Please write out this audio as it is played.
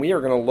We are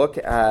going to look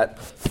at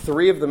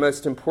three of the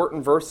most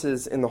important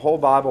verses in the whole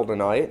Bible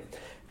tonight,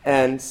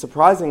 and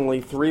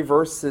surprisingly, three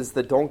verses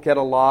that don't get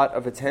a lot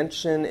of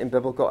attention in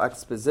biblical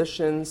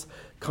expositions,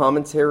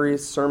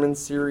 commentaries, sermon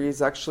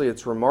series. Actually,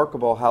 it's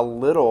remarkable how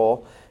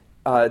little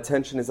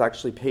attention is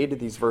actually paid to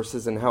these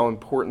verses and how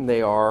important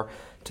they are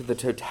to the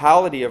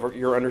totality of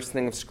your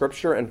understanding of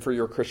Scripture and for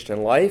your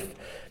Christian life.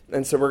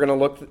 And so we're going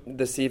to look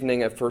this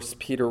evening at 1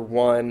 Peter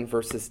 1,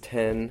 verses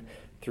 10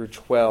 through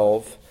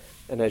 12.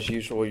 And as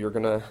usual, you're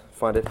going to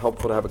find it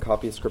helpful to have a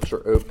copy of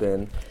Scripture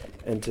open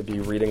and to be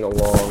reading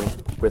along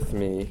with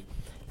me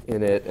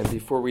in it. And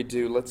before we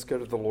do, let's go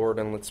to the Lord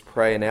and let's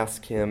pray and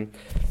ask Him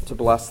to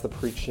bless the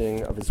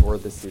preaching of His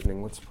Word this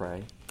evening. Let's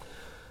pray.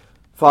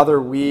 Father,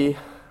 we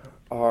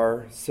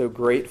are so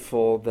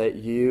grateful that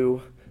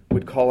You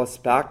would call us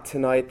back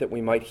tonight, that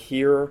we might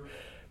hear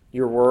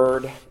Your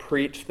Word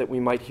preached, that we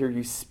might hear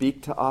You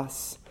speak to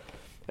us.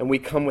 And we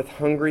come with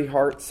hungry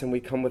hearts, and we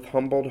come with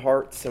humbled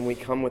hearts, and we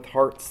come with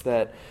hearts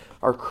that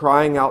are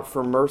crying out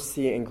for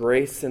mercy and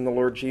grace in the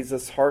Lord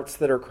Jesus, hearts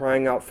that are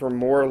crying out for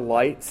more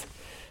light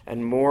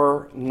and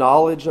more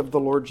knowledge of the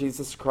Lord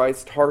Jesus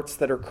Christ, hearts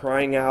that are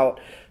crying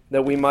out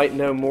that we might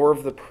know more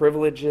of the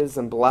privileges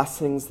and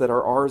blessings that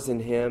are ours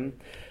in Him.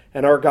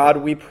 And our God,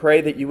 we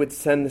pray that You would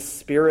send the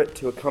Spirit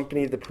to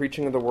accompany the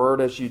preaching of the Word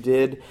as You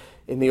did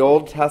in the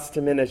Old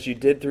Testament, as You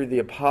did through the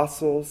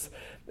apostles,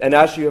 and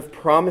as You have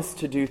promised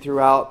to do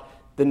throughout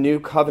the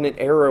New Covenant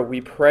era. We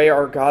pray,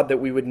 our God,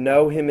 that we would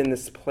know Him in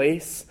this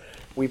place.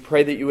 We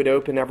pray that You would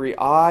open every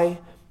eye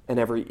and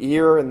every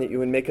ear, and that You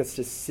would make us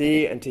to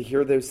see and to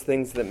hear those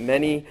things that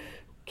many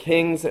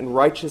kings and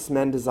righteous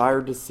men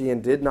desired to see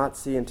and did not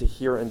see, and to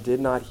hear and did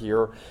not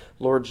hear.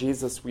 Lord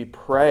Jesus, we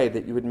pray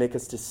that You would make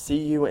us to see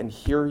You and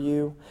hear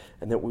You,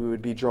 and that we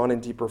would be drawn in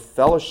deeper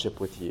fellowship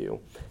with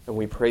You. And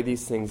we pray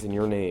these things in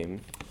Your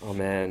name.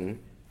 Amen.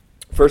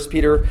 1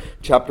 Peter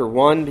chapter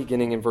 1,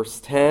 beginning in verse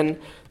 10,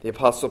 the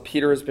Apostle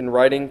Peter has been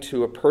writing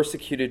to a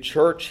persecuted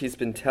church. He's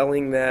been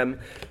telling them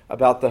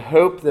about the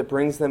hope that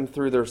brings them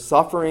through their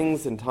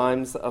sufferings in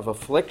times of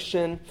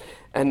affliction,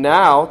 and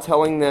now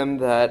telling them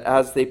that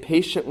as they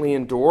patiently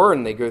endure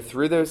and they go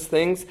through those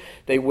things,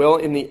 they will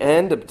in the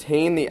end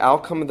obtain the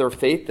outcome of their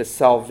faith, the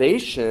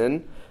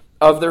salvation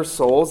of their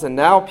souls. And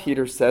now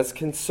Peter says,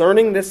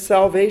 concerning this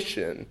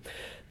salvation,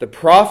 the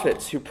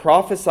prophets who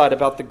prophesied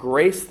about the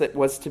grace that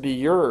was to be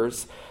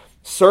yours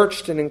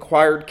searched and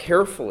inquired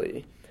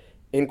carefully,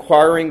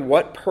 inquiring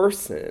what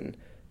person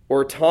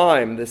or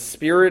time the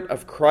Spirit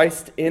of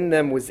Christ in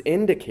them was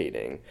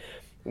indicating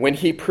when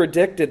He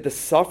predicted the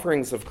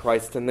sufferings of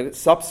Christ and the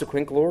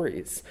subsequent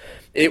glories.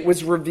 It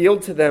was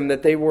revealed to them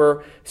that they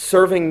were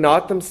serving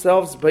not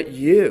themselves but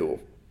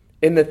You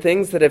in the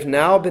things that have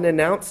now been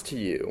announced to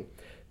you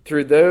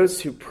through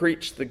those who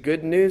preach the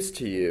good news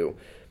to you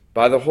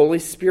by the Holy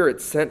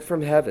Spirit sent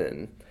from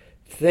heaven,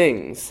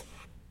 things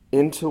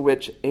into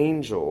which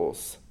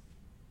angels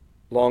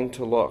long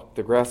to look.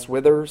 The grass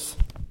withers,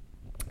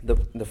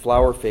 the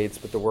flower fades,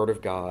 but the word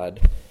of God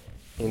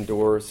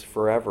endures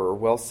forever.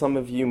 Well, some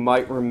of you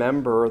might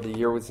remember the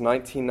year was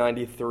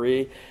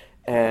 1993,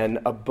 and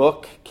a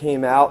book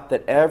came out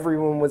that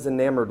everyone was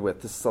enamored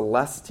with, the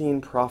Celestine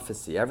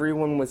Prophecy.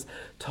 Everyone was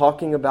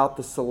talking about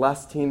the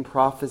Celestine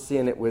Prophecy,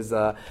 and it was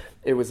a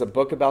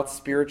book about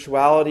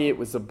spirituality. It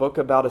was a book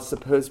about a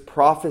supposed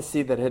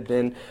prophecy that had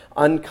been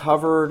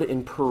uncovered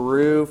in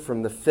Peru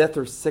from the 5th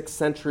or 6th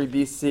century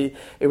BC.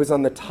 It was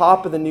on the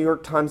top of the New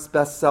York Times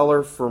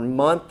bestseller for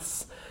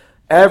months.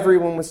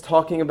 Everyone was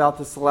talking about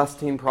the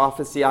Celestine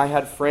Prophecy. I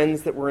had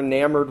friends that were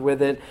enamored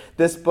with it.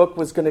 This book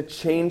was going to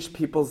change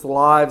people's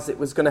lives. It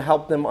was going to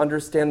help them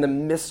understand the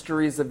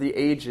mysteries of the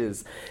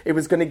ages. It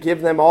was going to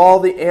give them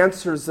all the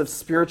answers of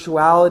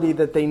spirituality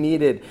that they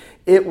needed.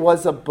 It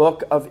was a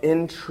book of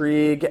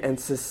intrigue and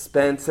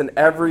suspense, and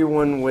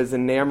everyone was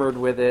enamored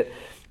with it.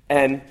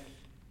 And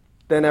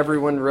then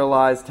everyone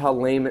realized how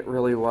lame it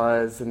really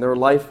was, and their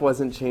life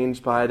wasn't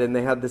changed by it, and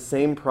they had the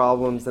same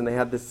problems, and they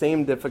had the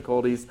same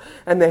difficulties,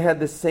 and they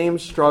had the same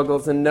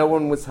struggles, and no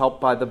one was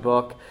helped by the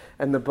book,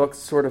 and the book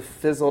sort of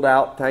fizzled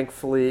out,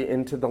 thankfully,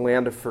 into the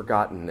land of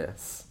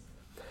forgottenness.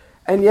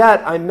 And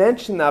yet, I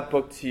mention that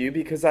book to you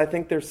because I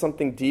think there's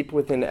something deep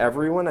within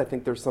everyone. I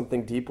think there's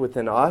something deep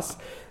within us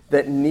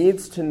that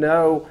needs to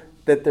know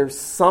that there's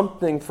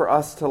something for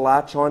us to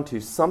latch onto,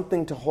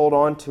 something to hold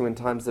on to in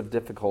times of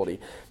difficulty,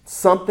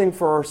 something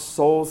for our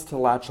souls to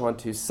latch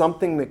onto,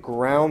 something that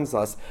grounds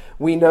us.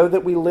 We know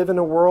that we live in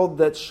a world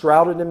that's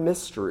shrouded in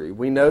mystery.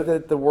 We know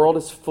that the world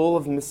is full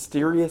of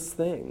mysterious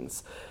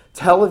things.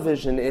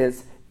 Television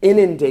is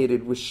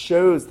inundated with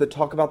shows that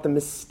talk about the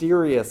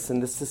mysterious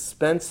and the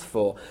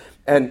suspenseful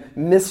and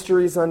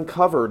mysteries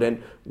uncovered.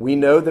 And we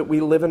know that we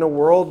live in a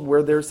world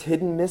where there's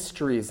hidden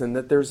mysteries and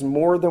that there's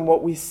more than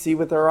what we see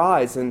with our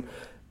eyes. And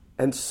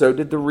And so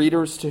did the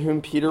readers to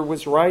whom Peter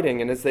was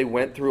writing. And as they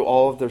went through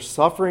all of their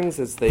sufferings,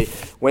 as they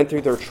went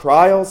through their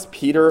trials,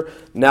 Peter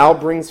now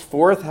brings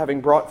forth, having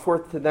brought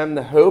forth to them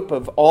the hope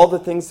of all the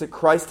things that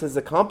Christ has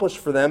accomplished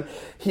for them,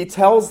 he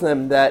tells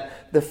them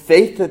that the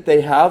faith that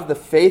they have, the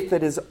faith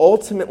that is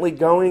ultimately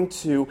going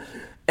to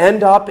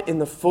end up in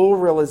the full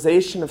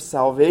realization of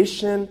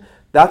salvation,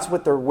 that's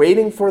what they're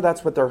waiting for,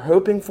 that's what they're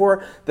hoping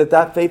for,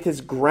 that faith is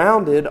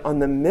grounded on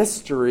the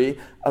mystery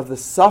of the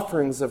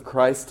sufferings of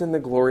Christ and the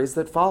glories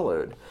that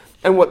followed.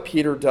 And what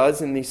Peter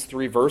does in these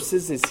 3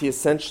 verses is he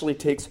essentially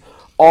takes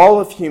all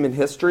of human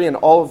history and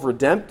all of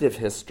redemptive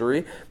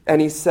history,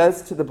 and he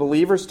says to the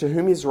believers to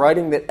whom he's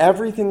writing that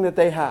everything that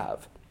they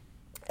have,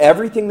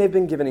 everything they've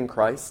been given in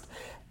Christ,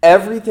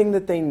 everything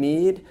that they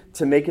need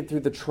to make it through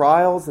the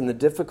trials and the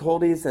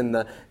difficulties and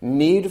the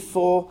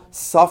needful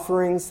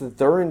sufferings that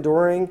they're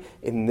enduring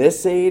in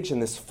this age,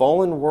 in this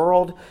fallen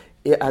world,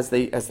 as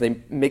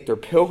they make their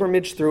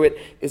pilgrimage through it,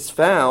 is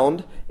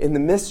found in the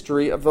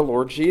mystery of the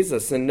Lord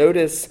Jesus. And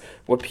notice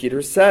what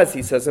Peter says.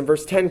 He says in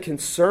verse 10,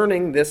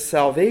 concerning this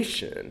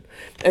salvation.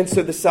 And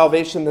so the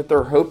salvation that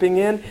they're hoping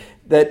in,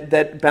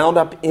 that bound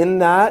up in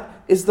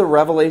that, is the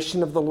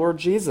revelation of the Lord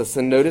Jesus.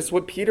 And notice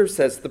what Peter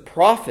says, the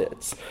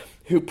prophets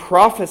who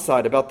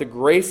prophesied about the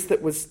grace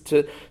that was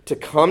to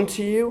come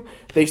to you,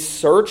 they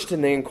searched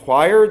and they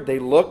inquired, they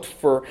looked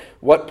for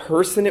what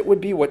person it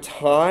would be, what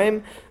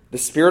time. The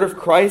Spirit of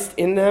Christ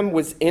in them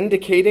was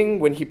indicating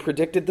when he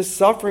predicted the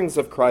sufferings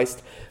of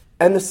Christ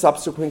and the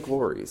subsequent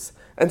glories.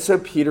 And so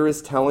Peter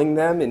is telling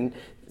them in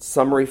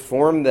summary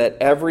form that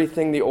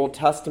everything the Old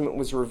Testament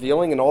was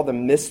revealing and all the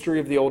mystery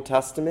of the Old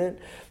Testament,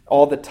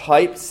 all the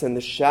types and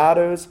the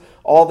shadows,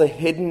 all the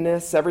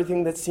hiddenness,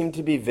 everything that seemed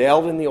to be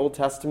veiled in the Old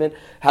Testament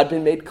had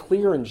been made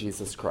clear in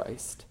Jesus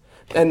Christ.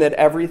 And that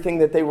everything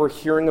that they were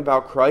hearing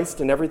about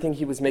Christ and everything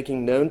he was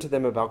making known to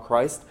them about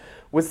Christ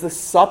was the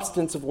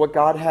substance of what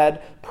God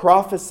had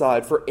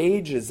prophesied for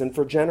ages and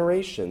for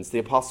generations. The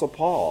Apostle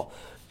Paul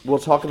will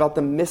talk about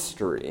the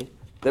mystery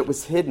that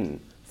was hidden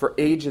for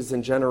ages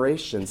and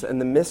generations, and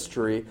the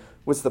mystery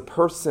was the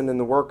person and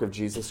the work of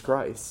Jesus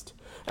Christ.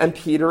 And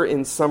Peter,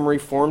 in summary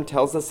form,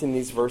 tells us in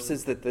these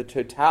verses that the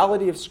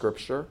totality of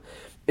Scripture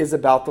is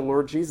about the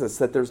Lord Jesus,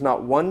 that there's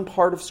not one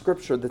part of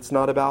Scripture that's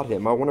not about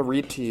him. I want to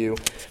read to you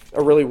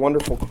a really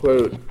wonderful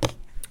quote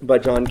by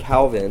John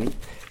Calvin.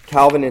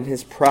 Calvin, in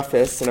his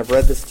preface, and I've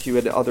read this to you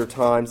at other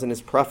times, in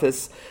his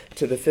preface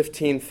to the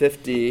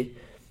 1550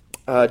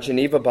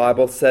 Geneva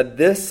Bible, said,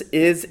 "This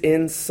is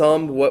in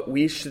sum what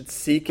we should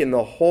seek in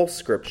the whole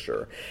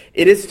Scripture.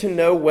 It is to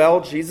know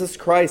well Jesus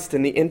Christ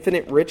and the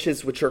infinite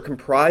riches which are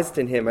comprised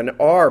in him and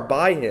are,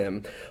 by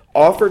him,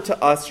 offered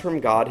to us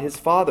from God his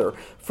Father.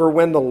 For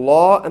when the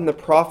law and the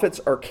prophets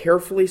are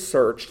carefully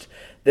searched,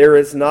 there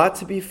is not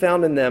to be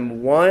found in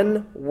them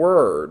one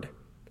word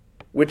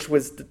which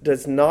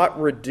does not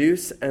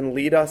reduce and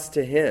lead us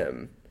to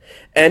him.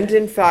 And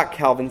in fact,"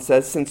 Calvin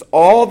says, "since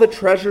all the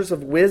treasures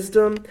of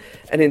wisdom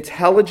and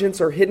intelligence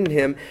are hidden in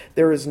him,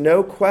 there is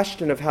no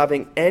question of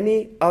having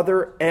any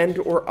other end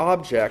or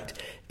object,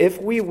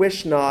 if we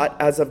wish not,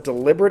 as of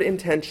deliberate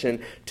intention,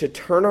 to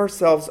turn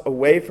ourselves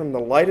away from the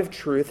light of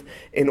truth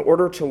in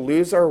order to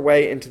lose our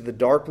way into the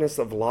darkness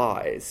of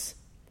lies.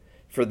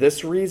 For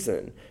this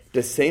reason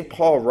does St.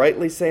 Paul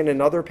rightly say in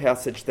another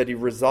passage that he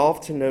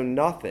resolved to know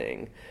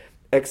nothing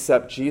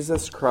except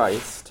Jesus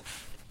Christ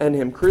and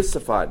him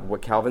crucified."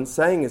 What Calvin's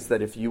saying is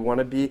that if you want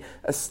to be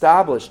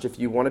established, if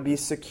you want to be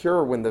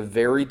secure when the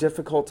very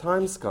difficult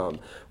times come,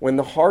 when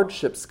the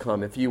hardships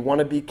come, if you want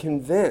to be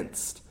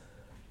convinced,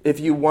 if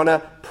you want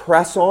to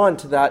press on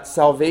to that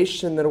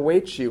salvation that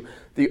awaits you,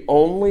 the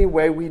only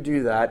way we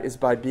do that is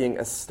by being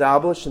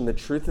established in the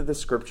truth of the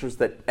Scriptures,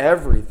 that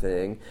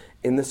everything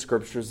in the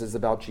Scriptures is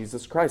about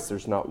Jesus Christ.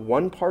 There's not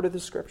one part of the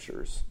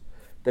Scriptures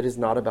that is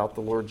not about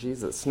the Lord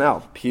Jesus.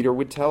 Now, Peter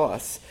would tell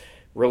us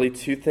really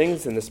 2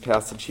 things in this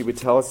passage. He would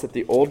tell us that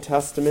the Old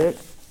Testament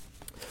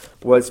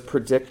was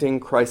predicting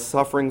Christ's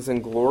sufferings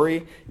and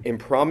glory in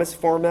promise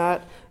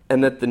format,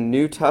 and that the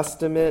New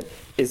Testament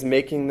is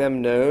making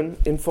them known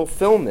in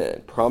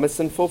fulfillment, promise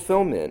and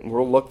fulfillment. And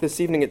we'll look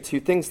this evening at 2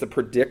 things: the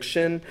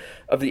prediction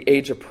of the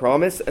age of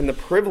promise and the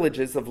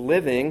privileges of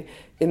living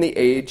in the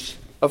age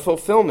of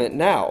fulfillment.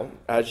 Now,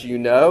 as you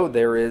know,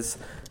 there is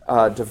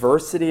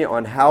diversity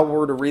on how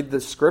we're to read the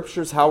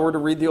Scriptures, how we're to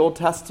read the Old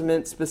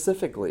Testament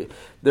specifically.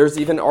 There's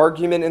even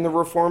argument in the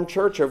Reformed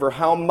Church over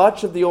how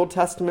much of the Old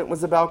Testament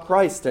was about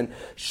Christ, and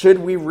should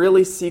we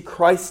really see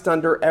Christ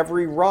under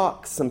every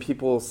rock, some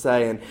people will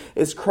say, and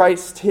is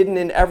Christ hidden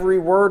in every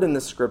word in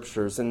the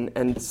Scriptures?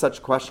 And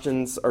such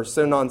questions are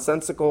so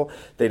nonsensical,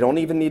 they don't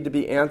even need to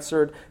be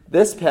answered.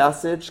 This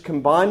passage,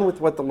 combined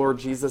with what the Lord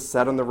Jesus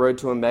said on the road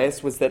to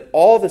Emmaus, was that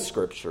all the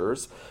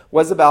Scriptures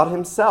was about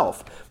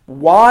himself.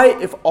 Why,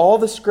 if all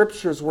the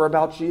Scriptures were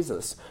about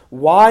Jesus?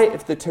 Why,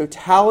 if the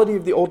totality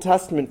of the Old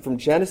Testament from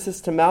Genesis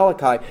to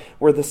Malachi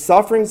were the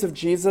sufferings of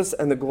Jesus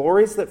and the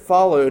glories that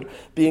followed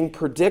being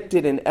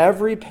predicted in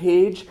every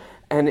page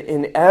and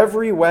in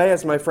every way,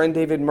 as my friend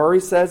David Murray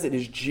says, it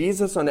is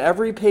Jesus on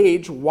every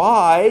page,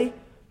 why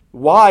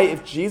Why,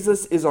 if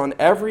Jesus is on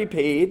every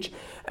page,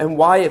 and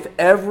why, if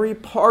every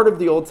part of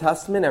the Old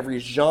Testament, every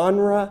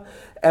genre,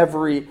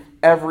 every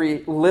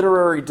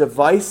literary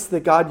device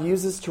that God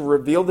uses to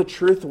reveal the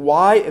truth,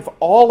 why, if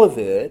all of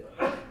it,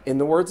 in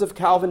the words of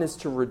Calvin, is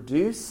to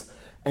reduce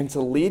and to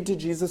lead to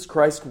Jesus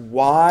Christ,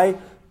 why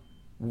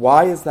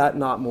is that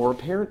not more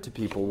apparent to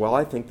people? Well,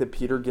 I think that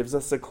Peter gives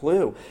us a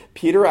clue.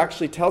 Peter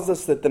actually tells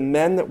us that the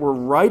men that were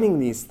writing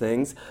these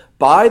things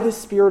by the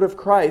Spirit of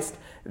Christ,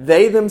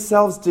 they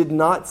themselves did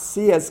not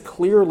see as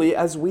clearly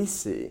as we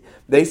see.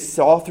 They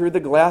saw through the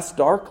glass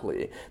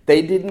darkly.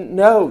 They didn't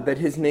know that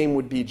his name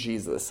would be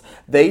Jesus.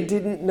 They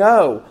didn't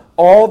know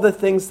all the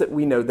things that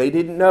we know. They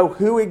didn't know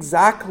who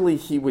exactly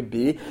he would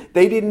be.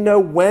 They didn't know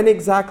when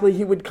exactly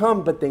he would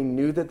come, but they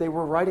knew that they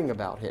were writing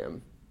about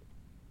him.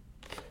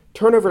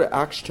 Turn over to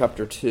Acts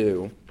chapter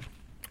 2,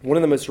 one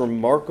of the most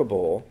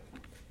remarkable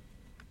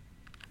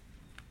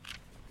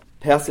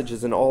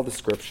passages in all the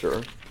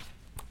Scripture.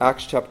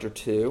 Acts chapter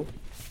 2.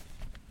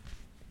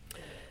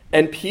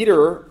 And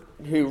Peter,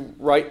 who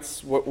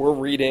writes what we're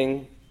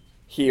reading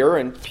here,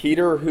 and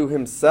Peter, who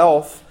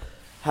himself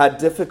had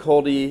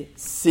difficulty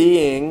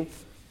seeing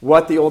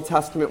what the Old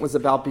Testament was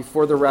about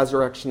before the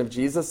resurrection of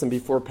Jesus and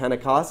before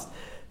Pentecost,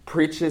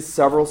 preaches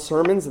several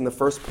sermons in the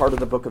first part of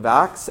the book of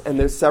Acts, and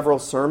those several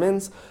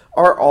sermons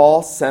are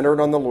all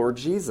centered on the Lord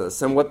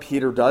Jesus. And what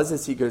Peter does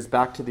is he goes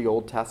back to the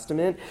Old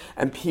Testament,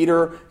 and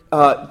Peter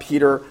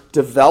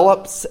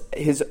develops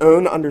his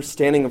own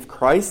understanding of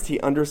Christ.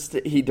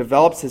 He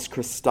develops his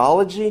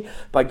Christology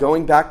by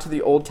going back to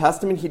the Old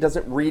Testament. He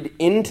doesn't read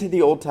into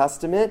the Old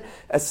Testament,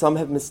 as some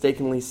have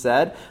mistakenly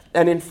said.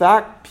 And in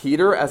fact,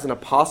 Peter, as an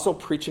apostle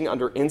preaching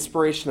under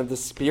inspiration of the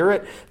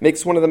Spirit,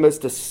 makes one of the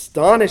most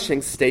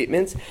astonishing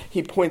statements.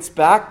 He points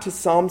back to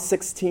Psalm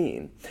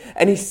 16,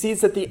 and he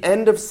sees at the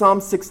end of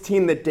Psalm 16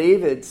 that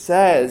David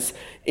says,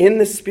 in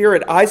the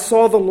Spirit, I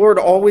saw the Lord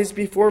always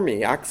before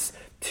me. Acts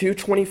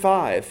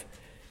 2:25.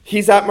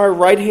 He's at my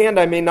right hand,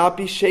 I may not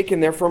be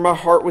shaken. Therefore my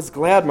heart was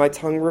glad, my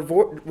tongue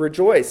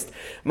rejoiced.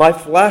 My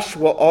flesh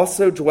will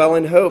also dwell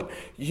in hope.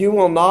 You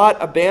will not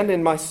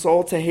abandon my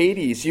soul to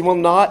Hades. You will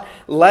not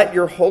let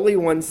your Holy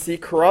One see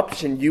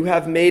corruption. You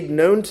have made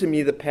known to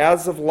me the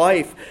paths of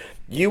life.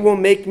 You will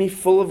make me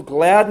full of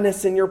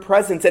gladness in your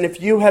presence. And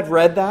if you had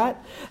read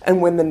that,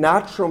 and when the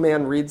natural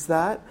man reads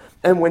that,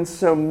 and when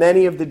so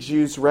many of the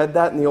Jews read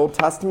that in the Old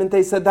Testament,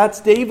 they said,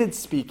 that's David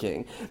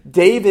speaking.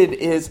 David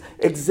is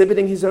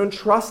exhibiting his own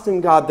trust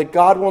in God, that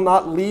God will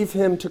not leave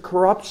him to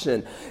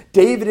corruption.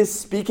 David is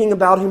speaking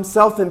about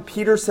himself, and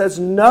Peter says,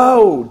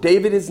 no,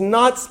 David is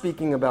not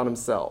speaking about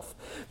himself.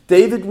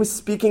 David was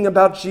speaking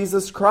about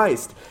Jesus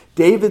Christ.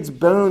 David's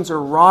bones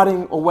are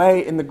rotting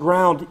away in the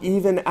ground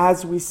even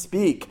as we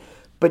speak.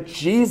 But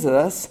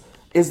Jesus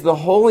is the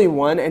Holy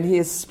One, and he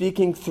is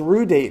speaking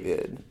through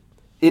David.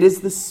 It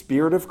is the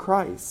Spirit of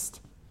Christ.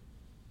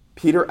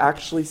 Peter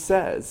actually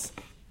says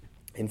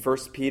in 1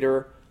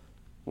 Peter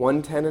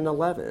 1:10 and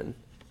 11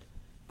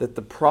 that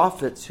the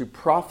prophets who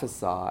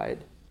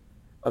prophesied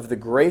of the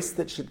grace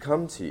that should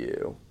come to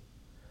you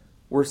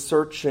were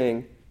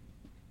searching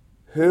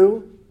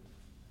who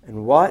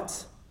and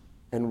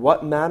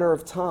what manner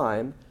of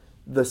time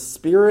the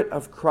Spirit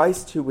of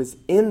Christ who was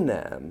in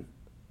them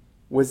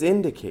was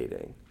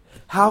indicating.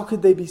 How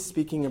could they be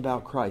speaking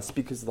about Christ?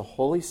 Because the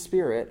Holy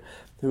Spirit,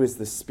 who is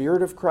the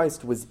Spirit of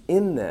Christ, was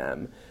in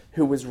them,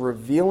 who was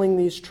revealing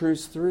these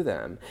truths through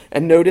them.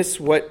 And notice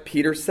what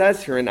Peter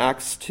says here in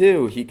Acts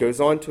 2. He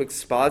goes on to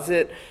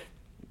exposit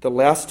the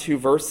last two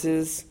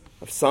verses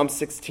of Psalm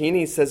 16.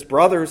 He says,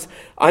 brothers,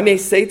 I may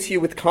say to you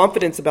with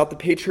confidence about the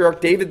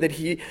patriarch David that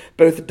he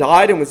both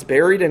died and was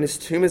buried, and his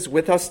tomb is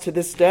with us to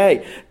this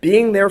day.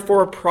 Being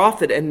therefore a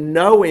prophet, and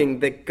knowing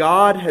that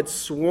God had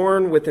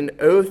sworn with an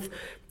oath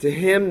to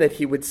him that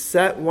he would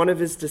set one of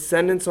his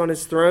descendants on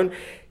his throne,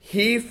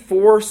 he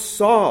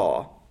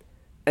foresaw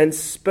and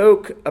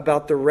spoke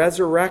about the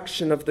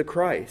resurrection of the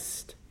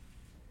Christ,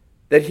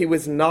 that he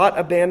was not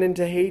abandoned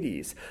to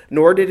Hades,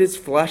 nor did his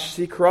flesh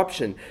see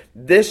corruption.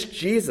 This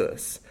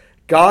Jesus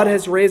God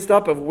has raised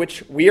up, of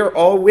which we are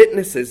all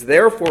witnesses.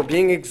 Therefore,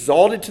 being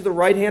exalted to the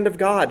right hand of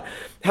God,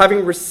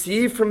 having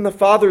received from the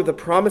Father the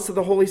promise of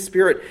the Holy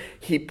Spirit,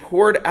 he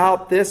poured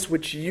out this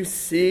which you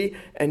see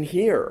and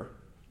hear.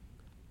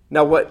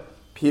 Now,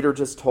 what Peter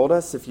just told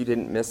us, if you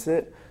didn't miss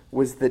it,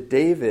 was that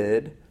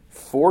David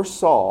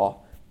foresaw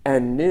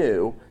and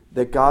knew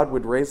that God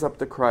would raise up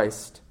the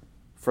Christ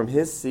from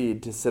his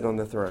seed to sit on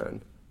the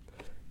throne.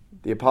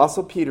 The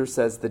Apostle Peter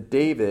says that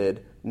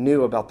David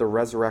knew about the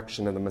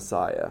resurrection of the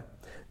Messiah.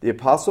 The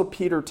Apostle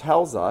Peter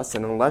tells us,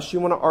 and unless you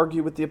want to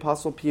argue with the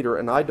Apostle Peter,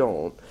 and I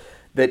don't,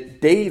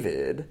 that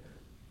David,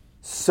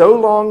 so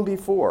long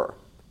before,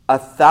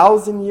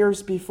 1,000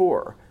 years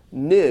before,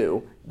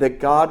 knew that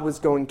God was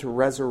going to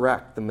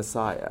resurrect the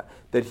Messiah,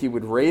 that he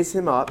would raise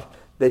him up,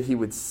 that he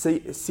would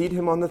seat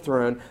him on the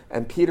throne,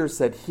 and Peter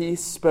said he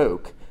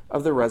spoke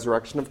of the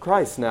resurrection of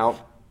Christ.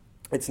 Now,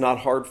 it's not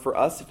hard for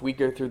us if we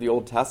go through the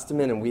Old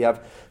Testament and we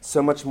have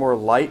so much more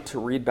light to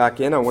read back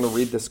in. I want to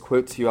read this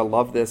quote to you. I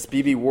love this.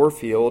 B.B.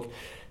 Warfield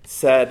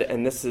said,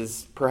 and this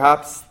is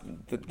perhaps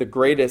the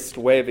greatest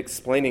way of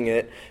explaining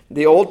it,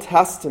 the Old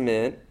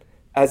Testament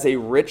as a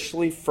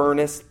richly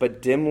furnished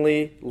but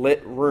dimly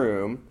lit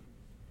room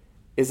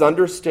is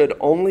understood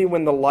only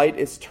when the light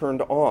is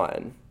turned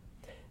on.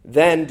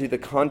 Then do the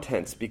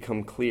contents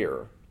become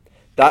clear.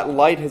 That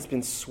light has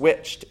been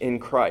switched in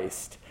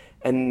Christ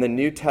and the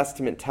New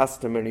Testament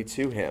testimony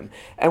to him.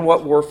 And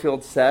what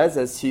Warfield says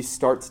as he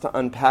starts to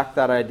unpack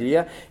that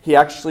idea, he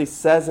actually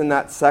says in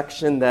that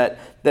section that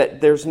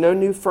there's no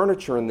new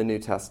furniture in the New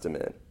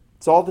Testament.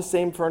 It's all the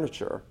same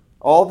furniture.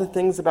 All the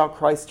things about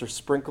Christ are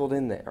sprinkled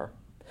in there.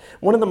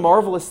 One of the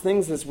marvelous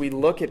things as we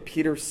look at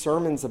Peter's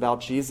sermons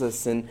about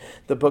Jesus in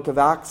the book of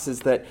Acts is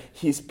that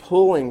he's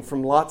pulling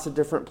from lots of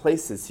different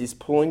places. He's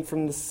pulling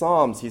from the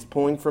Psalms. He's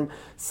pulling from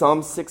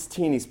Psalm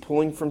 16. He's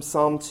pulling from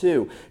Psalm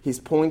 2. He's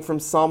pulling from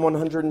Psalm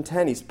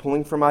 110. He's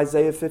pulling from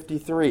Isaiah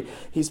 53.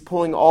 He's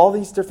pulling all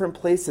these different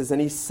places,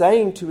 and he's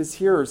saying to his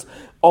hearers,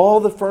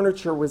 all the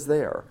furniture was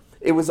there.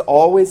 It was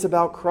always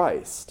about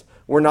Christ.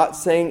 We're not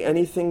saying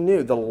anything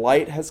new. The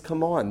light has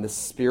come on. The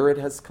Spirit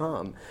has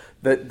come.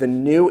 The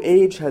new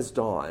age has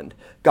dawned.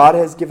 God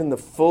has given the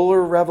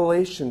fuller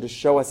revelation to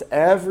show us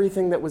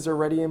everything that was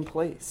already in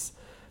place.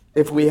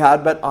 If we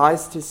had but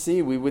eyes to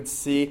see, we would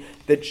see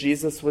that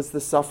Jesus was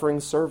the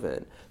suffering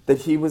servant,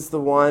 that he was the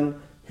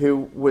one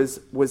who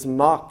was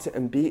mocked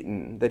and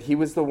beaten, that he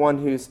was the one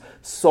whose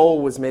soul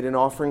was made an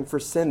offering for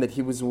sin, that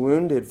he was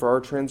wounded for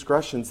our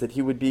transgressions, that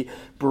he would be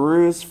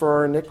bruised for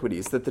our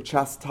iniquities, that the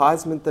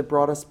chastisement that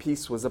brought us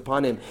peace was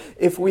upon him.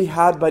 If we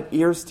had but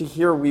ears to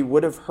hear, we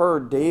would have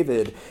heard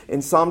David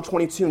in Psalm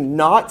 22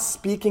 not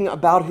speaking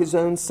about his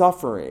own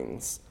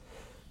sufferings,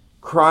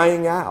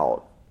 crying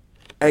out,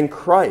 and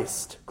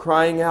Christ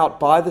crying out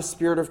by the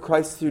Spirit of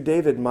Christ through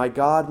David, my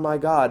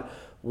God,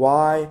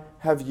 why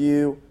have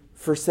you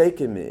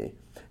forsaken me?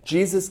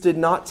 Jesus did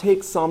not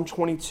take Psalm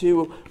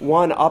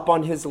 22:1 up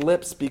on his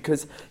lips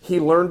because he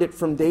learned it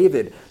from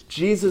David.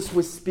 Jesus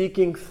was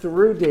speaking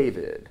through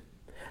David.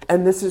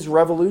 And this is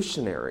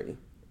revolutionary.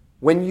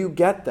 When you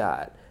get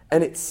that,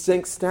 and it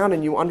sinks down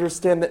and you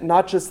understand that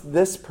not just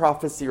this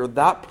prophecy or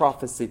that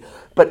prophecy,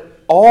 but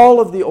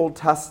all of the Old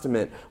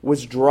Testament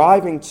was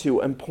driving to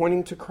and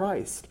pointing to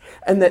Christ.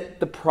 And that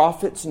the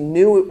prophets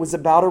knew it was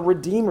about a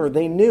Redeemer.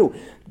 They knew.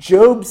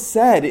 Job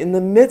said in the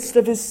midst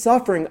of his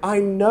suffering, I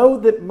know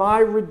that my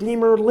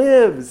Redeemer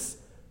lives.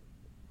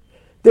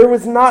 There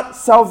was not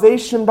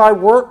salvation by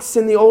works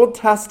in the Old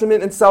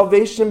Testament and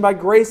salvation by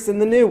grace in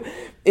the New.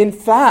 In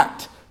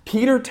fact,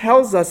 Peter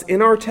tells us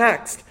in our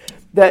text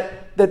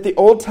that the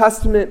Old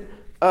Testament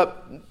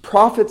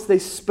prophets, they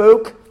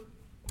spoke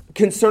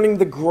concerning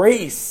the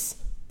grace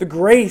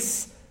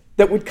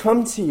that would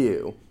come to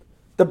you.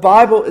 The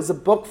Bible is a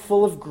book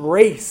full of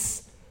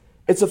grace.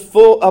 It's a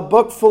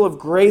book full of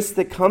grace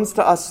that comes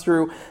to us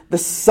through the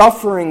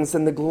sufferings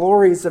and the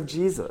glories of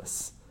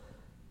Jesus.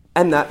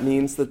 And that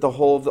means that the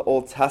whole of the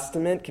Old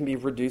Testament can be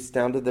reduced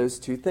down to those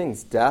two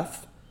things,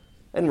 death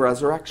and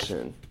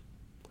resurrection.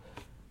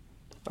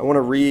 I want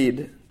to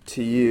read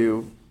to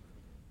you,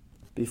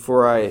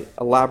 before I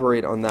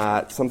elaborate on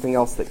that, something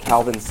else that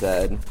Calvin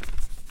said.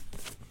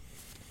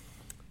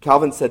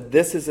 Calvin said,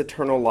 this is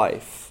eternal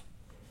life,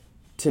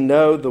 to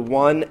know the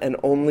one and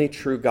only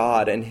true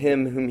God and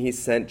him whom he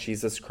sent,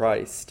 Jesus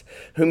Christ,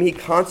 whom he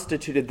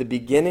constituted the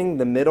beginning,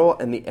 the middle,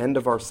 and the end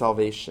of our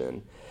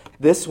salvation.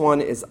 This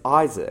one is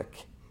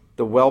Isaac,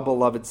 the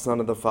well-beloved son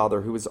of the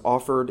Father, who was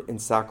offered in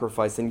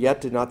sacrifice and yet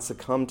did not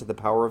succumb to the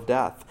power of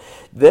death.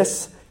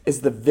 This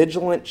is the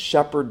vigilant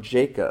shepherd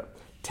Jacob,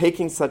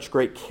 taking such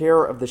great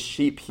care of the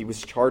sheep he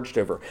was charged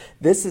over.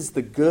 This is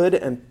the good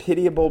and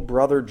pitiable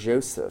brother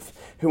Joseph,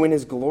 who in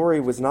his glory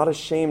was not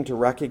ashamed to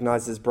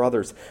recognize his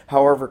brothers,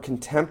 however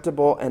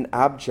contemptible and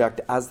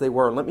abject as they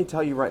were. Let me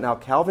tell you right now,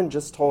 Calvin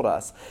just told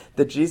us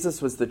that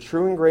Jesus was the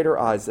true and greater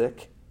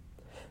Isaac,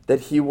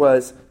 that he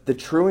was the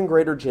true and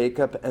greater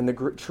Jacob, and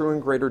the true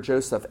and greater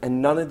Joseph, and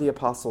none of the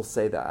apostles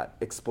say that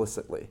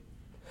explicitly.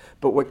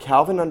 But what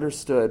Calvin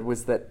understood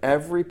was that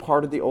every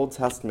part of the Old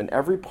Testament,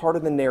 every part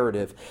of the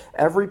narrative,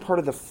 every part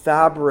of the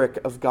fabric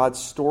of God's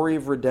story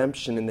of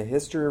redemption and the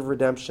history of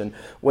redemption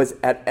was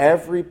at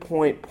every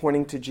point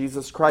pointing to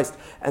Jesus Christ.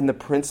 And the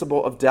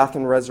principle of death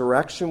and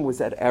resurrection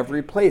was at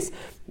every place.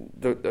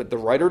 The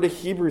writer to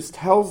Hebrews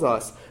tells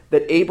us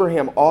that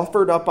Abraham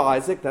offered up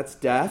Isaac, that's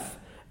death,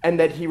 and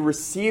that he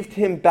received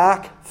him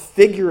back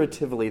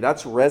figuratively,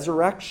 that's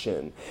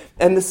resurrection.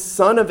 And the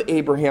son of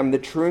Abraham, the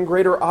true and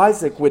greater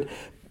Isaac, would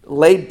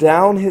lay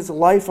down his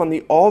life on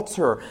the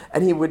altar,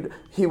 and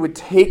he would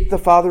take the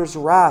Father's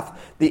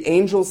wrath. The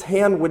angel's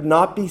hand would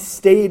not be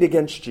stayed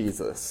against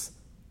Jesus.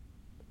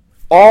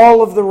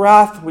 All of the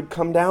wrath would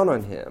come down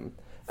on him.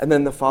 And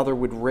then the Father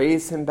would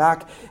raise him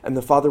back, and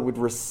the Father would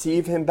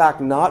receive him back,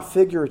 not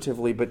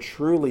figuratively, but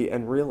truly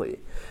and really.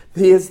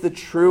 He is the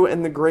true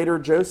and the greater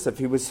Joseph.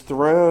 He was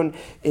thrown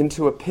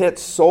into a pit,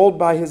 sold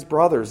by his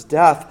brothers,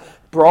 death,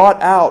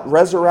 brought out,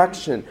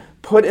 resurrection,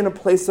 put in a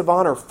place of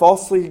honor,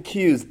 falsely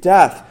accused,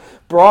 death,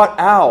 brought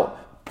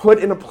out, put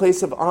in a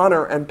place of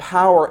honor and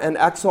power and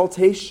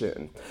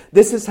exaltation.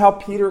 This is how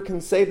Peter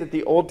can say that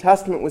the Old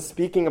Testament was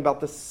speaking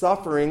about the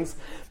sufferings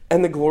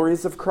and the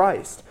glories of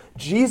Christ.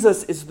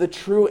 Jesus is the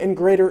true and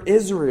greater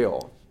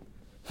Israel.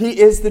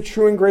 He is the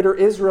true and greater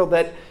Israel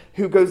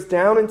who goes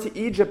down into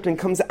Egypt and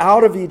comes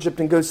out of Egypt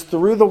and goes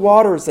through the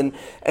waters and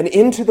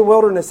into the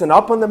wilderness and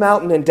up on the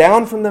mountain and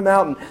down from the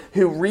mountain,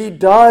 who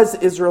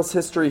redoes Israel's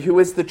history, who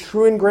is the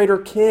true and greater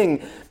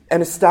king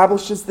and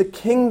establishes the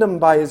kingdom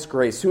by his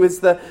grace, who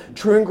is the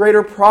true and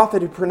greater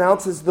prophet who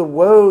pronounces the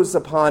woes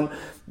upon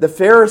the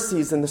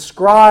Pharisees and the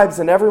scribes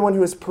and everyone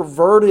who has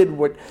perverted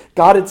what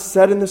God had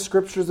said in the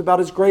scriptures about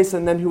his grace,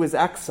 and then who is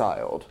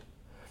exiled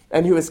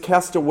and who is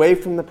cast away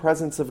from the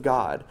presence of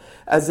God,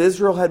 as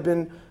Israel had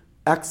been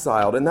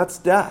exiled, and that's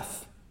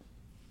death.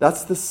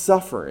 That's the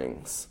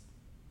sufferings,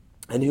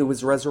 and who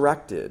was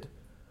resurrected,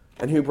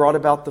 and who brought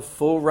about the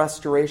full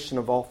restoration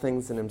of all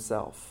things in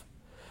himself.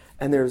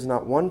 And there is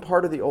not one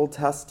part of the Old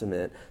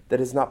Testament that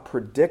is not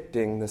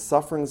predicting the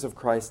sufferings of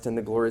Christ and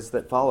the glories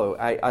that follow.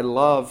 I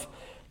love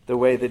the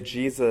way that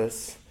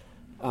Jesus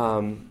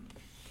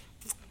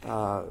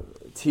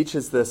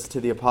teaches this to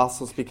the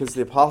apostles, because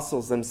the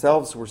apostles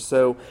themselves were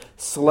so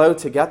slow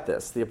to get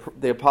this.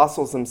 The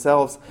apostles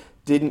themselves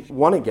didn't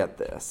want to get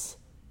this.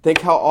 Think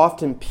how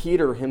often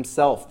Peter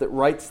himself, that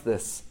writes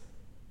this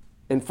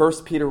in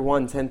 1 Peter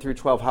 1, 10 through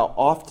 12, how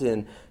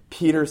often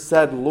Peter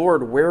said,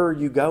 "Lord, where are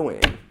you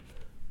going?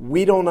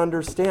 We don't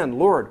understand.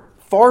 Lord,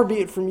 far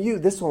be it from you.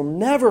 This will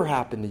never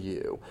happen to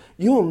you.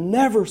 You'll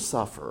never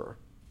suffer."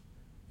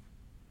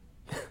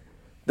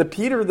 The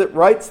Peter that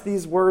writes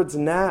these words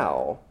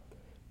now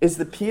is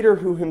the Peter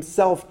who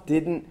himself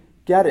didn't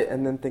get it.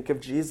 And then think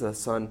of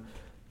Jesus on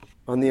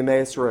the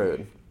Emmaus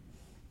Road.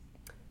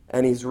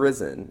 And he's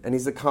risen, and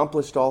he's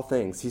accomplished all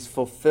things. He's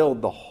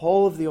fulfilled the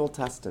whole of the Old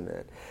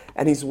Testament.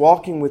 And he's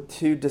walking with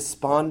two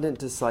despondent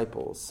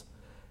disciples.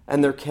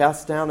 And they're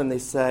cast down, and they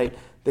say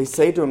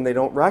to him, they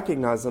don't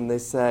recognize him, they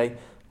say,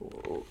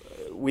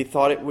 "We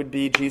thought it would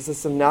be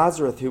Jesus of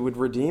Nazareth who would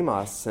redeem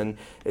us. And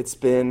it's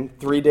been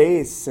 3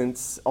 days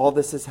since all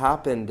this has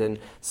happened. And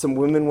some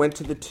women went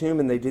to the tomb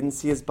and they didn't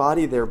see his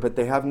body there, but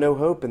they have no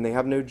hope and they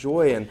have no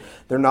joy and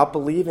they're not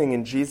believing."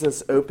 And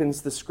Jesus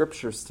opens the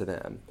scriptures to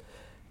them.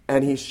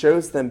 And he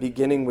shows them,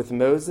 beginning with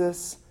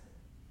Moses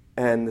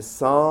and the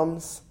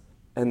Psalms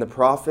and the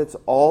prophets,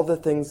 all the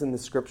things in the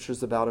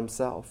scriptures about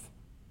himself.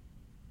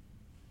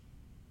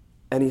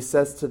 And he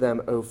says to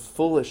them, "O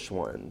foolish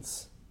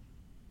ones."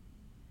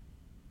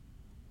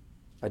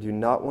 I do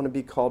not want to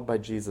be called by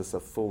Jesus a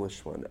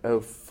foolish one. "O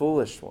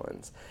foolish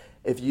ones."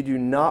 If you do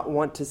not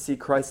want to see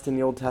Christ in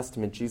the Old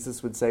Testament,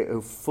 Jesus would say,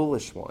 "O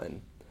foolish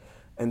one,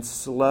 and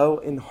slow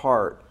in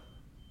heart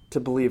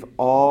to believe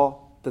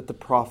all that the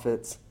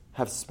prophets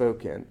have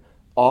spoken.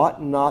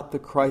 Ought not the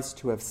Christ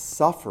to have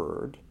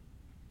suffered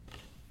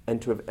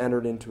and to have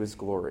entered into his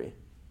glory?"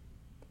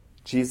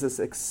 Jesus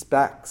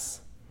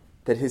expects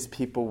that his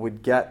people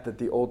would get that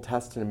the Old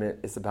Testament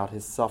is about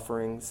his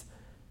sufferings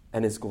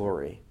and his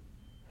glory.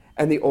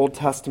 And the Old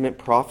Testament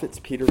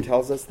prophets, Peter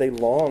tells us, they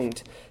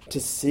longed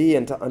to see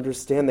and to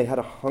understand. They had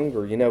a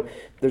hunger. You know,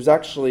 there's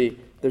actually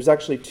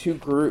two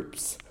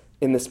groups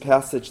in this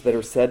passage that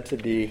are said to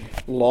be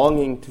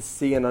longing to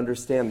see and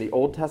understand: the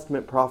Old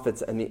Testament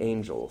prophets and the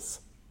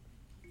angels.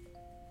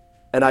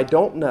 And I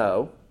don't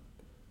know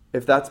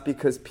if that's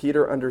because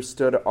Peter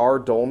understood our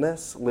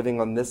dullness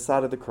living on this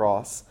side of the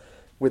cross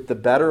with the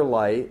better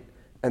light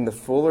and the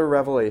fuller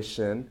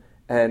revelation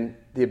and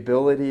the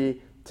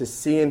ability to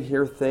see and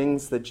hear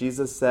things that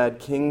Jesus said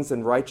kings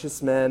and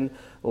righteous men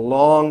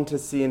long to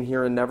see and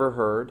hear and never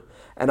heard.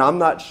 And I'm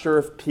not sure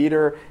if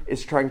Peter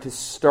is trying to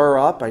stir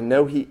up. I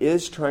know he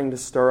is trying to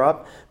stir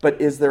up. But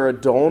is there a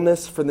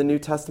dullness for the New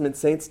Testament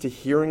saints to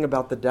hearing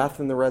about the death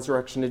and the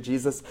resurrection of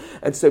Jesus?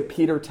 And so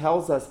Peter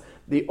tells us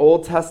the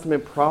Old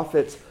Testament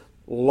prophets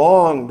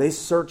longed. They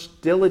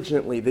searched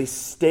diligently. They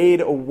stayed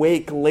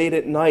awake late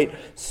at night,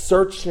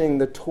 searching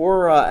the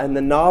Torah and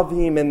the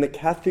Navim and the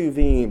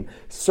Ketuvim,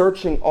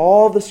 searching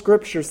all the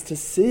scriptures to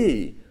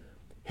see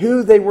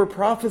who they were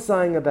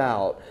prophesying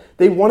about.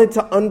 They wanted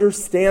to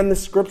understand the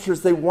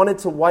scriptures. They wanted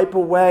to wipe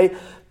away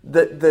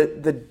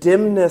the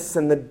dimness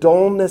and the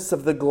dullness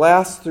of the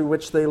glass through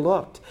which they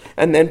looked.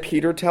 And then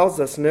Peter tells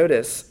us,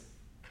 notice,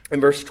 in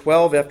verse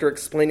 12, after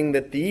explaining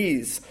that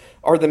these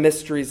are the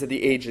mysteries of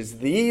the ages,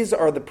 these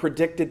are the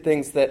predicted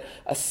things that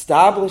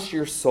establish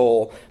your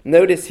soul.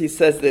 Notice he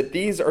says that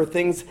these are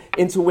things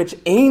into which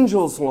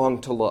angels long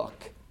to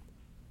look.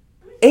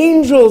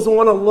 Angels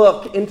want to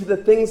look into the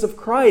things of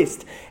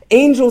Christ.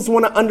 Angels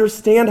want to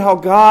understand how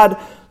God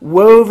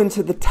wove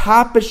into the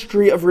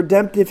tapestry of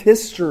redemptive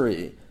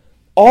history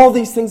all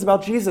these things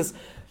about Jesus.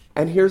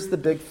 And here's the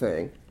big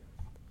thing.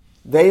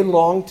 They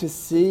longed to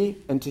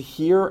see and to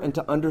hear and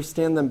to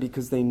understand them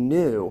because they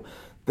knew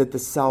that the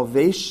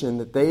salvation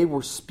that they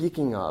were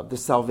speaking of, the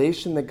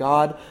salvation that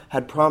God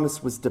had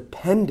promised, was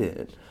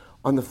dependent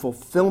on the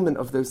fulfillment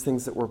of those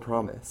things that were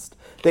promised.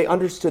 They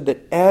understood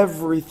that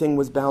everything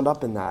was bound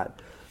up in that.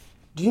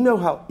 Do you know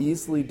how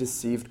easily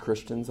deceived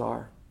Christians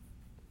are?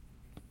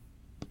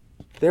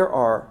 There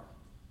are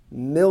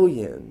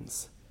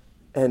millions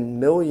and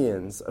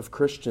millions of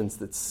Christians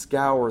that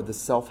scour the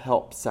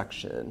self-help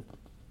section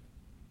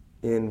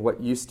in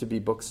what used to be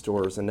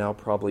bookstores and now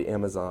probably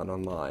Amazon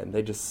online.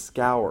 They just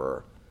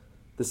scour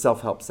the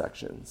self-help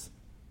sections.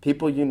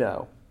 People you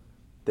know,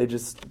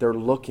 they're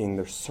looking,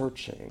 they're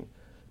searching.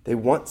 They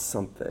want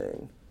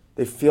something.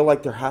 They feel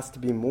like there has to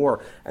be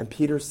more. And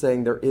Peter's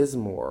saying there is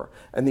more.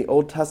 And the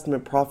Old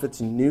Testament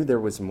prophets knew there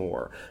was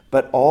more.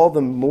 But all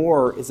the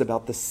more is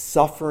about the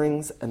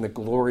sufferings and the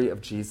glory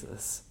of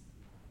Jesus.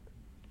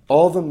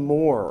 All the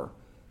more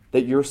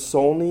that your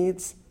soul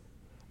needs,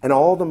 and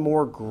all the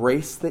more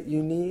grace that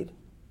you need,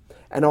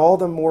 and all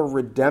the more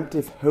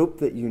redemptive hope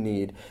that you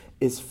need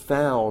is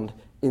found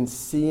in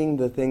seeing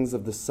the things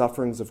of the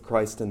sufferings of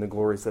Christ and the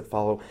glories that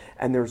follow.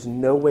 And there's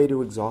no way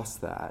to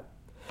exhaust that.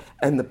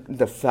 And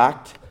the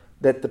fact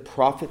that the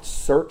prophets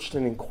searched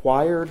and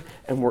inquired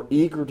and were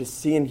eager to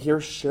see and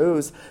hear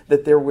shows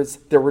that there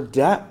were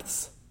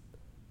depths.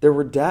 There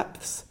were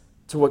depths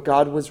to what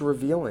God was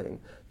revealing.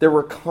 There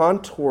were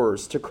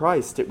contours to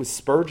Christ. It was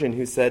Spurgeon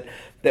who said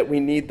that we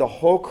need the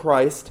whole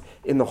Christ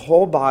in the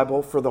whole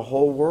Bible for the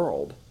whole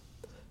world.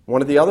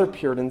 One of the other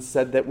Puritans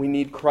said that we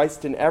need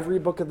Christ in every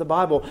book of the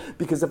Bible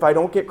because if I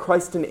don't get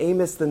Christ in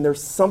Amos, then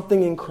there's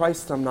something in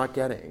Christ I'm not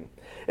getting.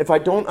 If I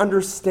don't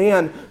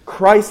understand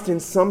Christ in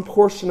some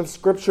portion of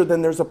Scripture,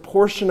 then there's a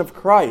portion of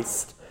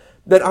Christ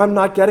that I'm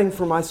not getting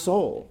for my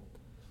soul.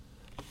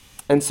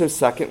 And so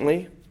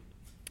secondly,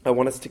 I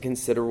want us to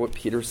consider what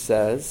Peter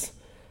says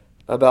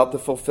about the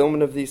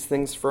fulfillment of these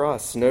things for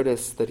us.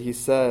 Notice that he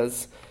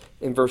says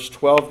in verse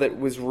 12 that it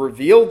was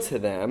revealed to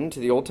them, to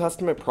the Old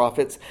Testament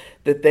prophets,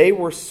 that they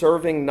were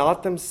serving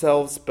not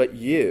themselves but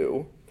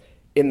you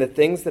in the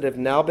things that have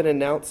now been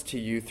announced to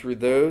you through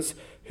those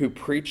who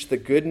preach the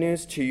good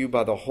news to you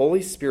by the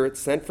Holy Spirit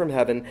sent from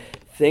heaven,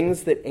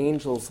 things that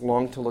angels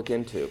long to look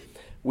into.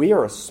 We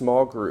are a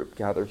small group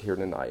gathered here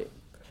tonight,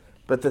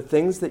 but the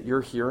things that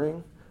you're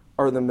hearing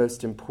are the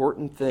most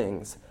important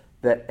things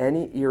that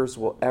any ears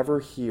will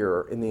ever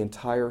hear in the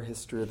entire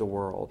history of the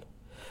world.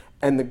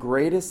 And the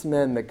greatest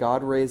men that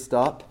God raised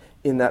up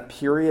in that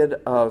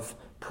period of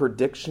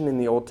prediction in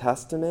the Old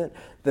Testament,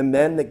 the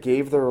men that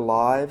gave their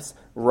lives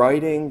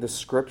writing the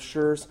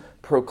scriptures,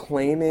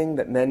 proclaiming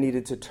that men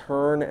needed to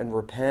turn and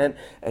repent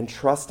and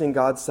trust in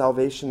God's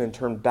salvation and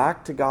turn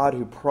back to God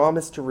who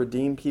promised to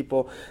redeem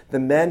people, the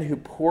men who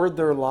poured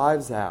their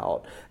lives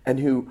out and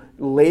who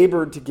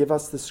labored to give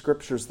us the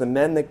scriptures, the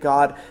men that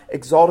God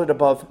exalted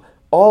above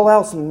all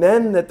else,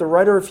 men that the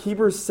writer of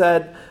Hebrews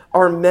said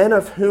are men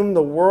of whom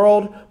the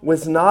world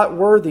was not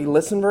worthy.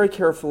 Listen very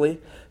carefully.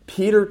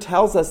 Peter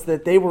tells us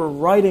that they were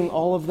writing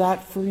all of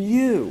that for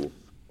you.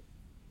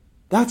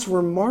 That's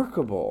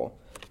remarkable.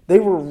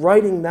 They were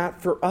writing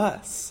that for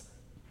us.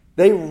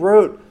 They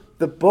wrote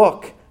the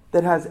book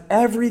that has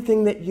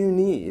everything that you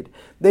need.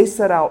 They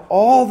set out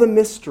all the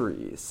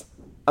mysteries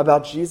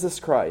about Jesus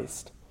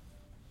Christ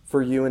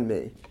for you and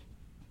me.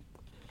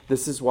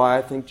 This is why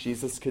I think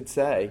Jesus could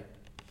say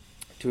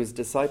to his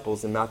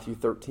disciples in Matthew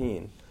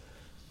 13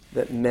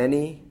 that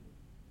many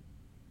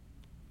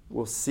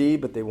will see,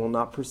 but they will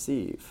not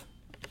perceive.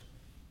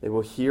 They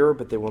will hear,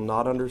 but they will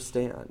not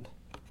understand.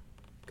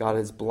 God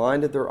has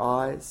blinded their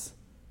eyes.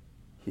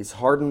 He's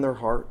hardened their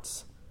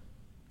hearts.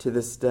 To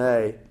this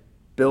day,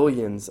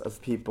 billions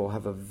of people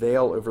have a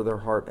veil over their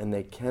heart, and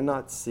they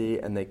cannot see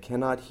and they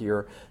cannot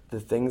hear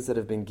the things that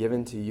have been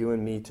given to you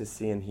and me to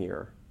see and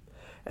hear.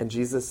 And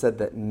Jesus said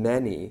that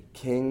many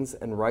kings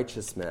and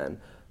righteous men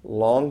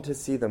longed to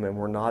see them and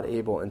were not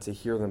able, and to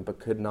hear them but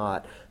could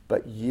not,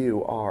 but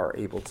you are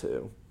able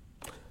to.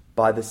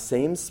 By the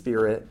same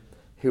Spirit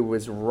who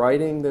was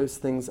writing those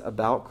things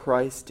about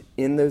Christ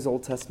in those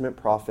Old Testament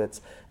prophets,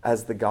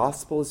 as the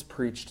gospel is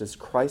preached, as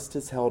Christ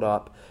is held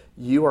up,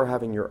 you are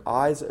having your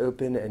eyes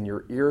open and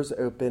your ears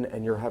open,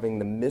 and you're having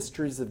the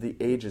mysteries of the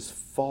ages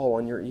fall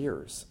on your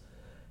ears.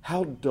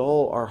 How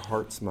dull our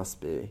hearts must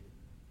be.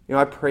 You know,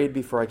 I prayed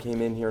before I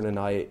came in here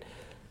tonight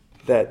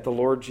that the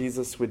Lord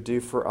Jesus would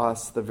do for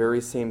us the very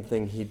same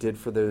thing he did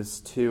for those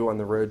two on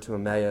the road to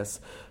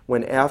Emmaus,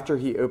 when after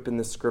he opened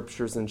the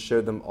scriptures and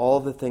showed them all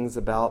the things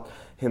about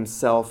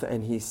himself,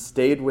 and he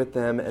stayed with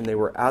them, and they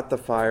were at the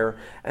fire,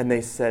 and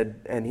they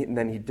said, and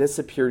then he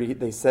disappeared,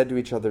 they said to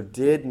each other,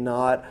 "Did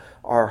not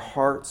our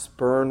hearts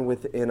burn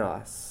within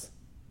us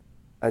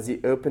as he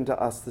opened to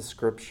us the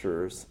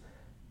scriptures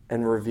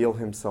and revealed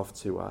himself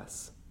to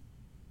us?"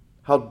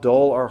 How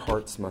dull our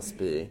hearts must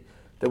be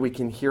that we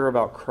can hear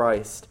about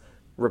Christ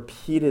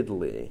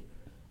repeatedly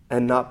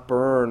and not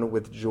burn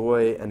with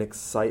joy and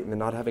excitement,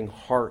 not having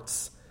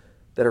hearts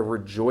that are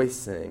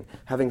rejoicing,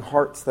 having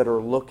hearts that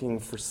are looking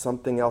for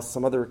something else,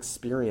 some other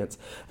experience.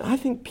 And I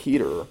think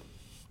Peter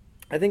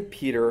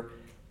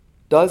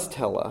does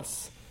tell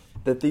us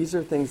that these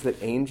are things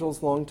that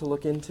angels long to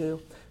look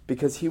into,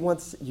 because he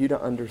wants you to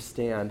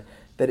understand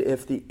that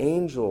if the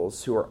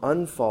angels who are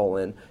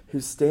unfallen,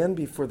 who stand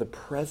before the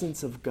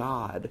presence of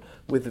God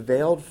with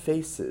veiled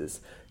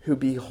faces, who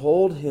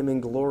behold him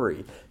in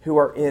glory, who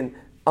are in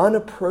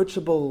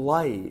unapproachable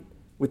light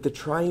with the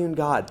triune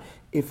God,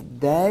 if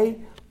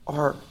they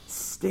are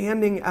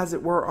standing, as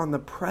it were, on the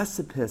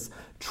precipice,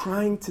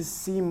 trying to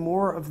see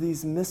more of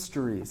these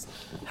mysteries,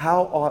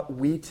 how ought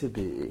we to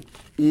be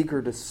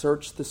eager to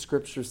search the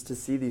Scriptures to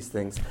see these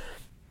things?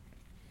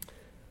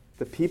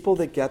 The people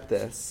that get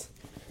this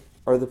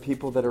are the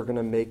people that are going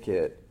to make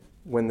it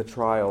when the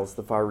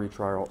fiery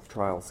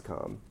trials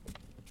come.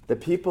 The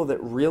people that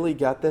really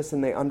get this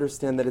and they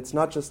understand that it's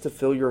not just to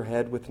fill your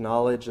head with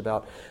knowledge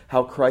about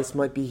how Christ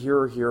might be here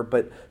or here,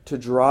 but to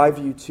drive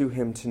you to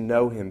him, to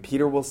know him.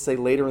 Peter will say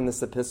later in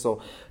this epistle,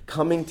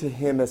 coming to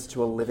him as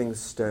to a living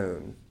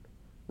stone,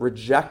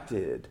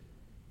 rejected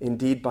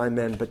indeed by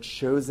men, but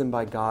chosen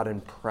by God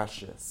and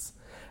precious.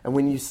 And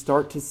when you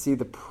start to see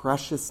the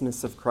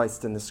preciousness of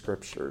Christ in the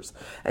Scriptures,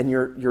 and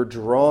you're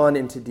drawn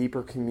into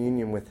deeper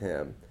communion with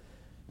him,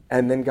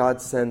 and then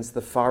God sends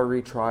the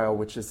fiery trial,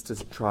 which is to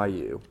try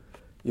you,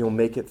 you'll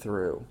make it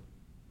through.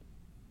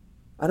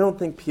 I don't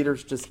think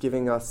Peter's just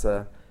giving us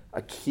a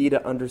key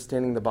to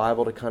understanding the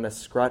Bible to kind of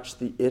scratch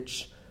the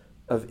itch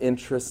of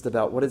interest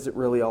about what is it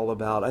really all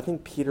about. I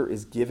think Peter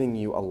is giving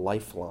you a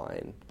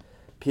lifeline.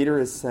 Peter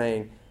is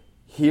saying,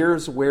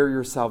 here's where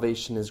your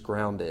salvation is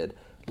grounded.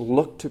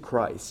 Look to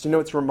Christ. You know,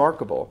 it's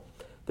remarkable.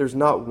 There's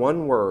not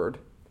one word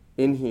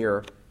in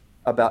here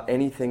about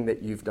anything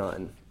that you've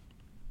done.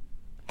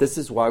 This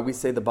is why we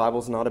say the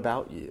Bible's not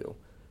about you.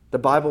 The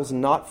Bible's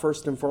not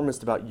first and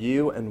foremost about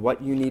you and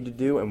what you need to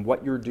do and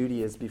what your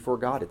duty is before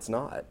God. It's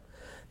not.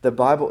 The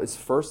Bible is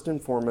first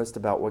and foremost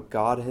about what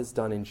God has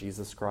done in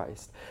Jesus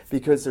Christ.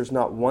 Because there's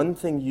not one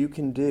thing you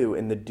can do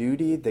in the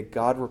duty that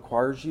God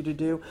requires you to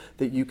do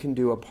that you can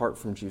do apart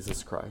from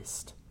Jesus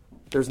Christ.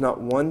 There's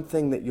not one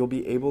thing that you'll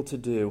be able to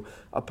do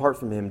apart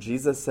from him.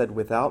 Jesus said,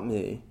 without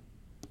me,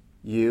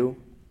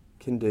 you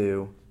can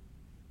do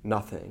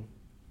nothing.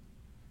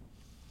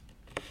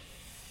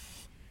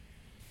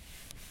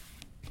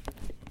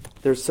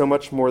 There's so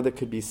much more that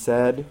could be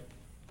said.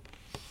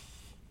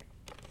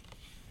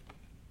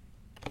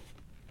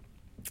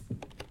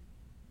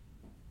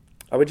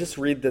 I would just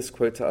read this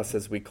quote to us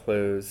as we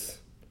close.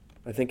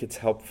 I think it's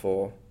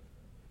helpful.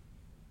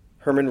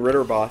 Herman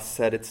Ritterboss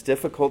said, it's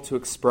difficult to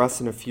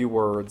express in a few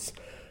words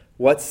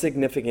what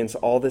significance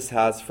all this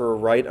has for a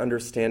right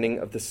understanding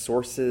of the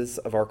sources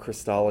of our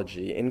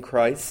Christology. In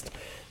Christ,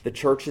 the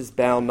church is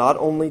bound not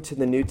only to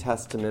the New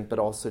Testament, but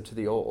also to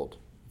the Old.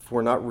 If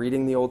we're not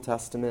reading the Old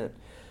Testament,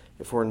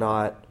 if we're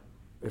not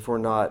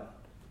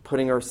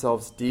putting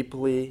ourselves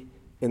deeply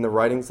in the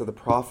writings of the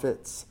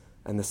prophets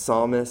and the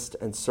psalmist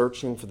and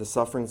searching for the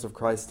sufferings of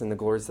Christ and the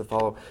glories that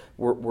follow,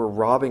 we're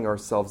robbing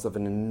ourselves of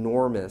an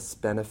enormous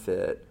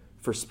benefit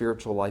for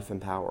spiritual life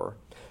and power.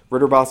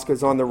 Ritterboss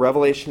goes on, the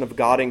revelation of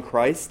God in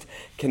Christ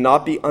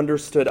cannot be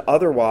understood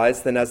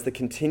otherwise than as the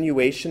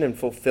continuation and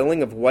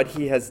fulfilling of what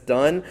he has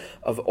done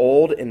of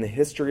old in the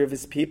history of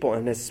his people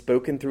and has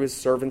spoken through his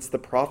servants, the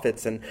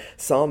prophets and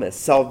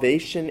psalmists.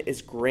 Salvation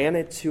is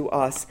granted to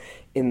us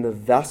in the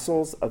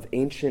vessels of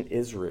ancient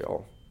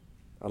Israel.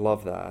 I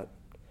love that.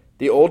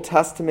 The Old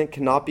Testament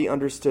cannot be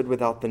understood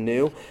without the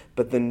New,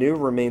 but the New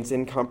remains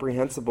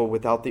incomprehensible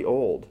without the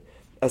Old,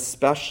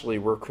 especially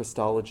where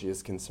Christology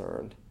is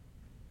concerned.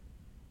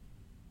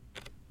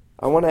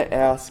 I want to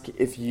ask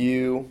if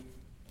you,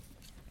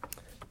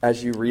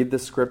 as you read the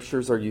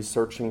Scriptures, are you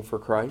searching for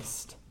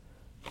Christ?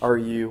 Are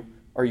you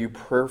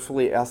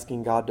prayerfully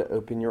asking God to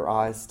open your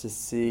eyes to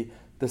see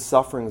the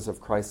sufferings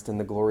of Christ and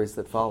the glories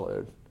that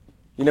followed?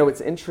 You know, it's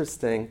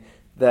interesting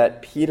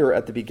that Peter,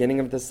 at the beginning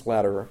of this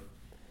letter,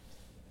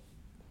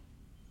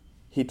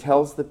 he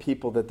tells the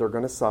people that they're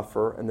going to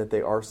suffer and that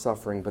they are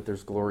suffering, but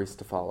there's glories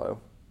to follow.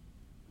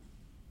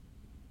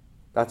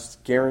 That's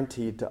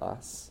guaranteed to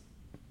us.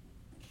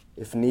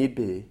 If need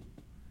be,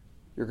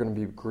 you're going to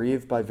be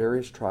grieved by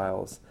various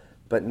trials,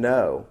 but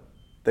know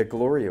that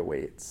glory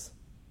awaits,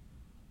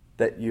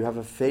 that you have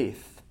a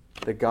faith,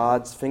 that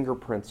God's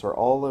fingerprints are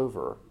all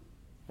over,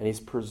 and he's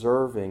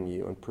preserving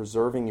you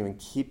and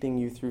keeping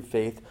you through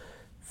faith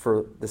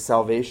for the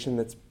salvation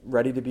that's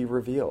ready to be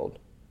revealed.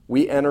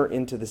 We enter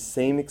into the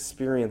same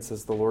experience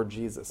as the Lord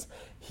Jesus.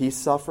 He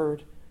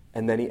suffered,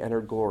 and then he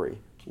entered glory.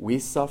 We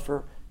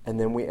suffer, and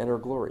then we enter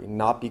glory,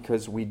 not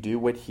because we do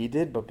what he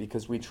did, but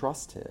because we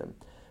trust him.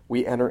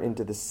 We enter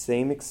into the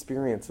same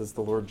experience as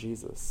the Lord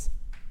Jesus.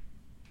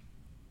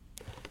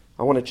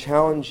 I want to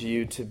challenge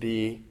you to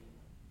be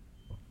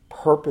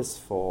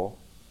purposeful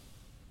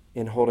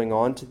in holding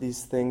on to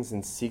these things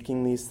and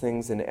seeking these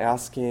things and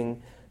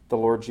asking the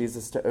Lord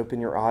Jesus to open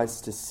your eyes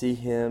to see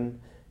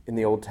him in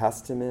the Old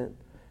Testament,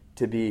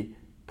 to be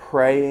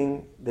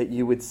praying that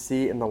you would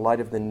see in the light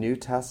of the New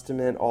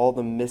Testament all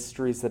the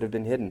mysteries that have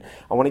been hidden.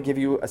 I want to give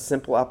you a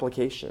simple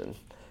application.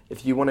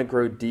 If you want to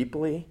grow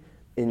deeply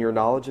in your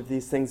knowledge of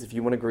these things, if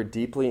you want to grow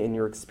deeply in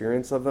your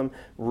experience of them,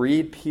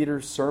 read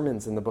Peter's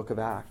sermons in the book of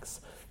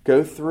Acts.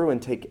 Go through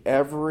and take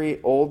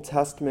every Old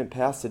Testament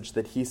passage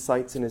that he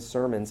cites in his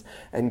sermons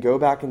and go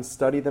back and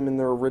study them in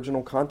their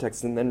original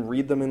context and then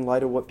read them in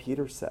light of what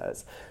Peter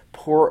says.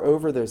 Pore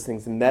over those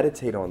things and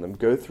meditate on them.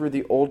 Go through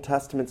the Old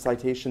Testament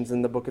citations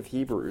in the book of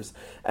Hebrews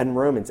and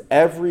Romans.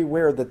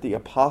 Everywhere that the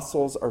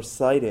apostles are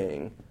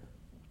citing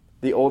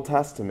the Old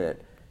Testament,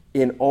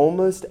 in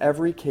almost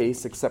every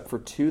case except for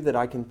two that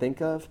I can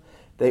think of,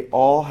 they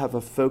all have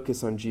a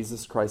focus on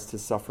Jesus Christ,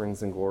 his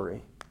sufferings and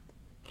glory.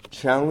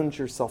 Challenge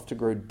yourself to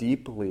grow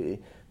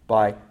deeply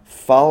by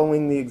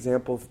following the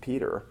example of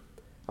Peter.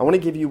 I want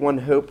to give you one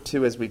hope,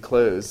 too, as we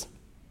close.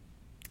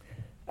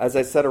 As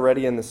I said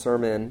already in the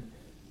sermon,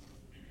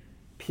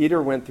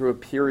 Peter went through a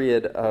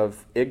period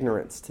of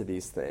ignorance to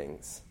these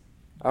things.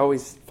 I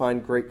always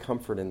find great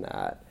comfort in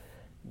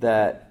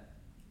that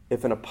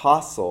if an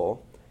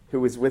apostle who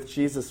was with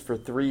Jesus for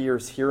 3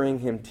 years hearing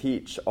him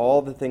teach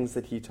all the things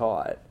that he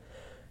taught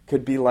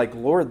could be like,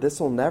 Lord, this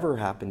will never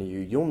happen to you.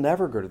 You'll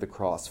never go to the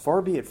cross.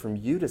 Far be it from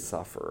you to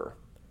suffer.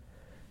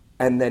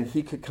 And then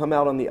he could come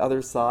out on the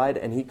other side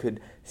and he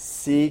could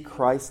see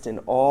Christ in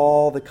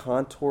all the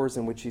contours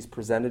in which he's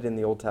presented in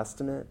the Old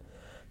Testament.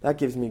 That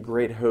gives me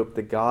great hope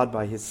that God,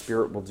 by his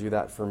Spirit, will do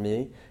that for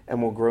me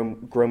and will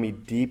grow me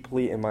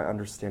deeply in my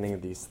understanding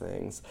of these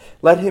things.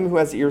 Let him who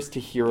has ears to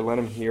hear, let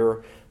him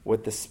hear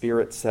what the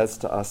Spirit says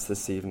to us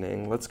this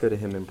evening. Let's go to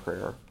him in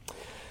prayer.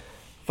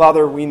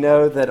 Father, we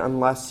know that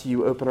unless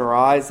you open our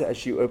eyes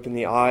as you open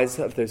the eyes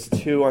of those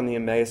two on the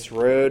Emmaus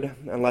Road,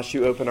 unless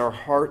you open our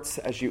hearts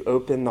as you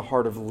open the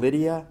heart of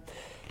Lydia,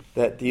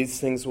 that these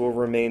things will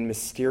remain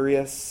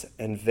mysterious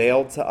and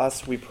veiled to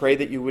us. We pray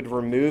that you would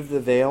remove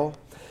the veil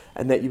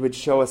and that you would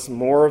show us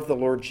more of the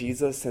Lord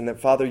Jesus, and that,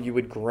 Father, you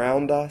would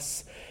ground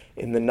us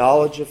in the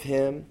knowledge of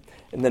him,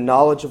 in the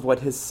knowledge of what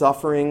his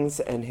sufferings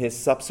and his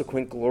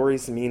subsequent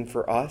glories mean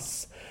for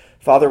us.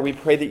 Father, we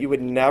pray that you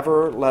would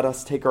never let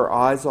us take our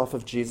eyes off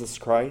of Jesus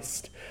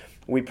Christ.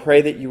 We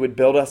pray that you would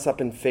build us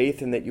up in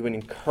faith and that you would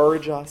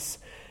encourage us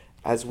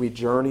as we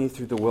journey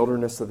through the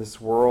wilderness of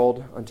this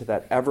world unto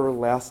that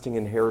everlasting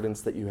inheritance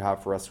that you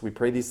have for us. We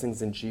pray these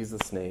things in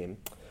Jesus' name.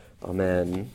 Amen.